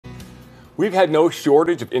We've had no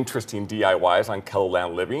shortage of interesting DIYs on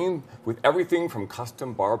Kellerland Living, with everything from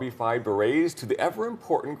custom Barbie-fied berets to the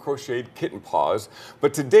ever-important crocheted kitten paws.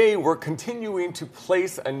 But today, we're continuing to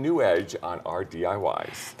place a new edge on our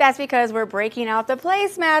DIYs. That's because we're breaking out the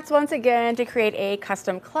placemats once again to create a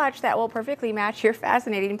custom clutch that will perfectly match your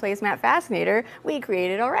fascinating placemat fascinator we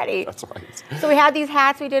created already. That's right. So we had these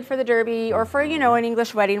hats we did for the Derby or for, you know, an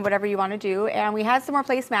English wedding, whatever you want to do. And we had some more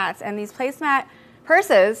placemats, and these placemat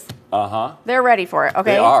purses, they're ready for it,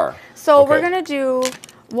 okay? They are. So okay. we're gonna do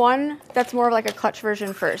one that's more of like a clutch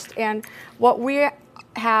version first. And what we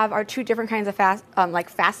have are two different kinds of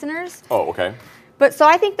fasteners. Oh, okay. But so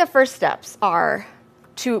I think the first steps are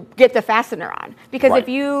to get the fastener on, because if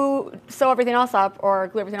you sew everything else up or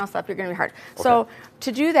glue everything else up, you're gonna be hard. Okay. So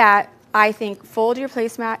to do that, I think fold your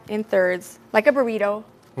placemat in thirds, like a burrito.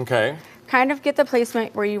 Okay. Kind of get the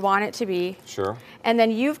placement where you want it to be. Sure. And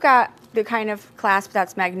then you've got the kind of clasp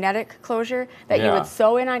that's magnetic closure that you would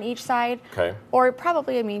sew in on each side. Okay. Or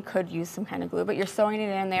probably, I mean, could use some kind of glue, but you're sewing it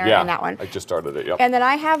in there in that one. I just started it, yep. And then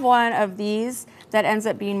I have one of these that ends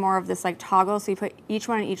up being more of this like toggle. So you put each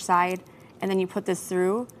one on each side, and then you put this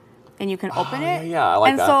through, and you can open it. Yeah, I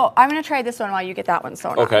like that. And so I'm gonna try this one while you get that one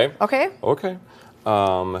sewn on. Okay. Okay? Okay.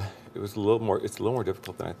 It was a little more. It's a little more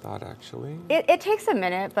difficult than I thought, actually. It takes a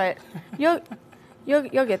minute, but you'll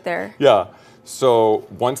get there. Yeah. So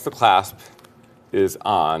once the clasp is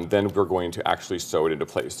on, then we're going to actually sew it into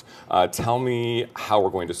place. Tell me how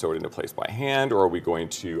we're going to sew it into place, by hand, or are we going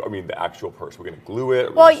to, I mean, the actual purse, we're going to glue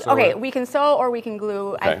it? Well, okay, we can sew or we can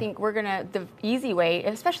glue. Okay. I think we're gonna, the easy way,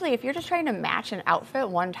 especially if you're just trying to match an outfit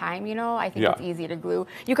one time, you know, I think it's easy to glue.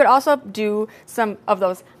 You could also do some of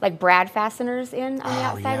those like brad fasteners on the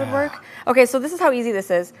outside would work. Okay, so this is how easy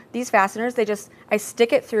this is. These fasteners, I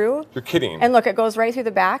stick it through. You're kidding. And look, it goes right through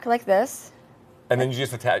the back like this. And then you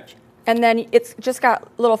just attach. And then it's just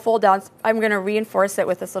got little fold downs. I'm going to reinforce it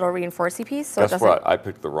with this little reinforcing piece. So Guess what? I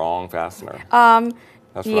picked the wrong fastener. That's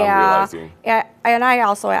what I'm realizing. Yeah, and I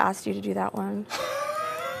also asked you to do that one.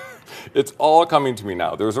 It's all coming to me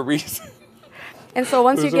now. There's a reason. And so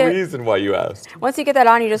once There's a reason why you asked. Once you get that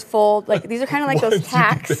on, you just fold. Like these are kind of like those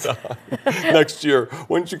tacks. Next year,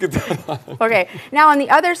 once you get that on. Okay. Now on the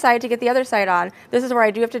other side, to get the other side on, this is where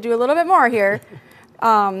I do have to do a little bit more here.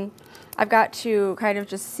 I've got to kind of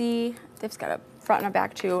just see, it's got a front and a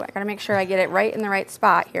back too. I got to make sure I get it right in the right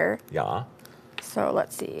spot here. Yeah. So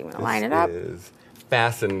let's see, I'm going to line it up. This is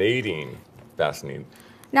fascinating. Fascinating.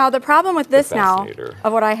 Now the problem with this now,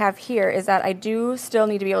 of what I have here, is that I do still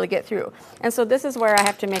need to be able to get through. And so this is where I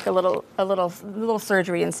have to make a little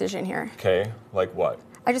surgery incision here. Okay, like what?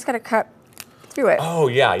 I just got to cut through it. Oh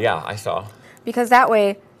yeah, I saw. Because that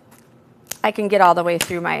way I can get all the way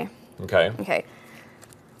through my... Okay. Okay.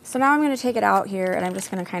 So now I'm going to take it out here, and I'm just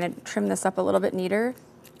going to kind of trim this up a little bit neater.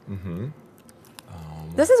 Mm-hmm.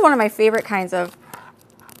 This is one of my favorite kinds of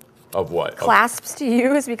what? Clasps to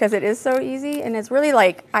use, because it is so easy, and it's really,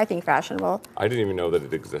 like, I think, fashionable. I didn't even know that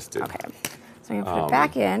it existed. Okay. So I'm going to put it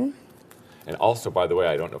back in. And also, by the way,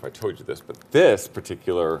 I don't know if I told you this, but this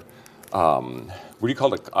particular, what do you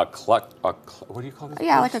call it? A clutch? What do you call this?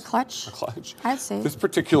 Yeah, like a clutch. A clutch. I'd say. This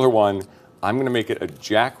particular one, I'm going to make it a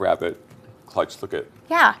jackrabbit clutch. Look at.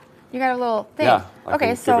 Yeah, you got a little thing. Yeah, I okay,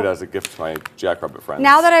 can so give it as a gift to my jackrabbit friends.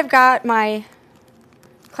 Now that I've got my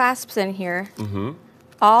clasps in here,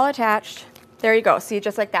 all attached, there you go. See,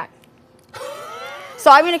 just like that.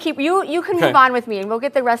 So I'm going to keep, you can move on with me, and we'll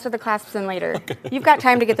get the rest of the clasps in later. Okay. You've got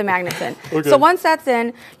time to get the magnets in. Okay. So once that's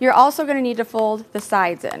in, you're also going to need to fold the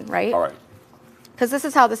sides in, right? All right. Because this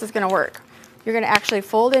is how this is going to work. You're going to actually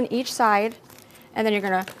fold in each side, and then you're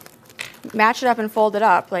going to match it up and fold it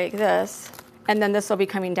up like this, and then this will be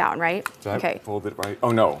coming down, right? Did I fold it right?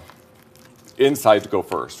 Oh, no. Inside to go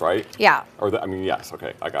first, right? Yeah. Or I mean, yes.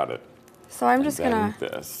 Okay, I got it. So I'm just going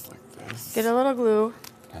to get a little glue.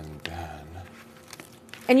 And then...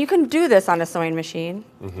 And you can do this on a sewing machine.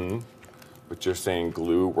 But you're saying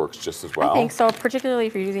glue works just as well? I think so, particularly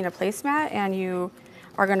if you're using a placemat and you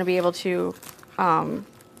are going to be able to, you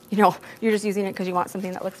know, you're just using it because you want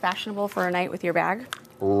something that looks fashionable for a night with your bag.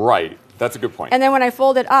 Right. That's a good point. And then when I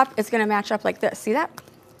fold it up, it's going to match up like this. See that?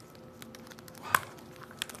 Wow.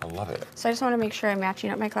 I love it. So I just want to make sure I'm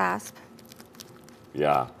matching up my clasp.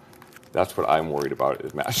 Yeah. That's what I'm worried about,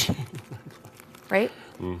 is matching. Right?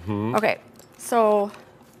 Okay. So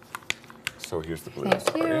here's the glue.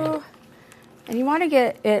 Thank you. And you want to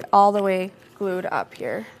get it all the way glued up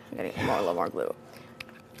here. I'm going to get a little more glue.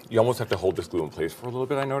 You almost have to hold this glue in place for a little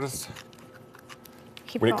bit, I noticed.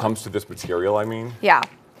 Keep when going. It comes to this material, I mean. Yeah.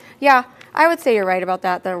 Yeah, I would say you're right about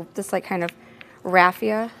that. This like kind of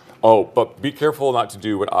raffia. Oh, but be careful not to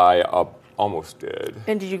do what I almost did.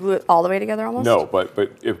 And did you glue it all the way together almost? No, but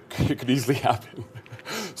it could easily happen.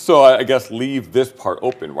 So I guess leave this part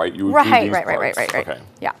open, right? You would do these parts. Right. Okay.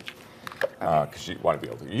 Yeah. Because you want to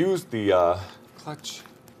be able to use the clutch.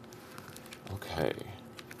 Okay.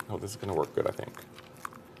 Oh, this is going to work good, I think.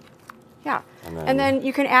 Yeah. And And then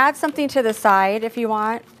you can add something to the side if you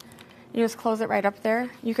want. You just close it right up there.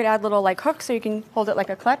 You could add little like hooks so you can hold it like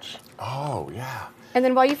a clutch. Oh, yeah. And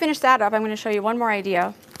then while you finish that up, I'm going to show you one more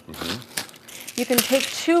idea. You can take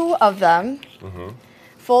 2 of them,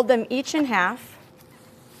 fold them each in half.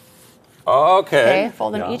 Okay. Okay,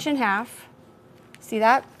 fold them each in half. See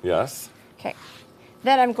that? Yes. Okay.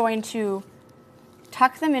 Then I'm going to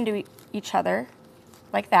tuck them into each other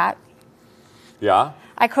like that. Yeah.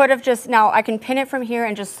 I could have just, now I can pin it from here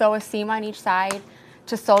and just sew a seam on each side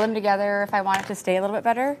to sew them together if I want it to stay a little bit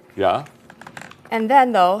better. Yeah. And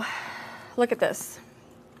then though, look at this.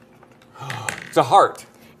 It's a heart.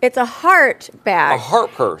 It's a heart bag. A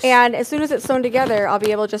heart purse. And as soon as it's sewn together, I'll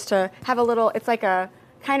be able just to have a little, it's like a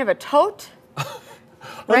kind of a tote.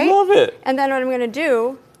 Right? I love it. And then what I'm going to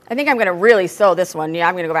do, I think I'm going to really sew this one. Yeah,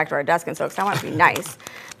 I'm going to go back to our desk and sew because I want it to be nice.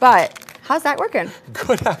 But how's that working?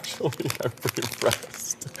 Good, actually. I'm pretty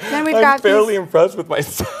impressed. Then we've I'm got fairly these, impressed with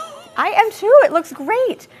myself. I am too. It looks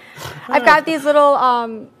great. I've got these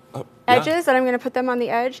little edges that I'm going to put them on the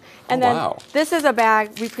edge. And then this is a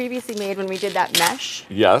bag we previously made when we did that mesh.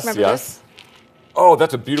 Yes, Remember yes. this? Oh,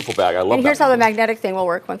 that's a beautiful bag. I love that. And here's how the magnetic thing will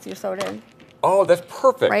work once you're sewed in. Oh, that's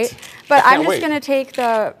perfect. Right? But I'm just going to take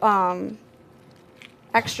the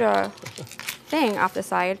extra thing off the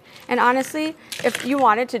side. And honestly, if you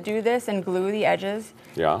wanted to do this and glue the edges,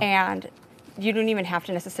 and you don't even have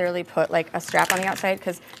to necessarily put like a strap on the outside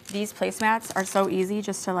because these placemats are so easy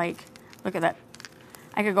just to like, look at that.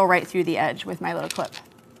 I could go right through the edge with my little clip.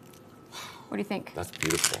 What do you think? That's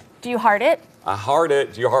beautiful. Do you heart it? I heart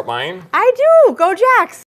it. Do you heart mine? I do. Go Jacks.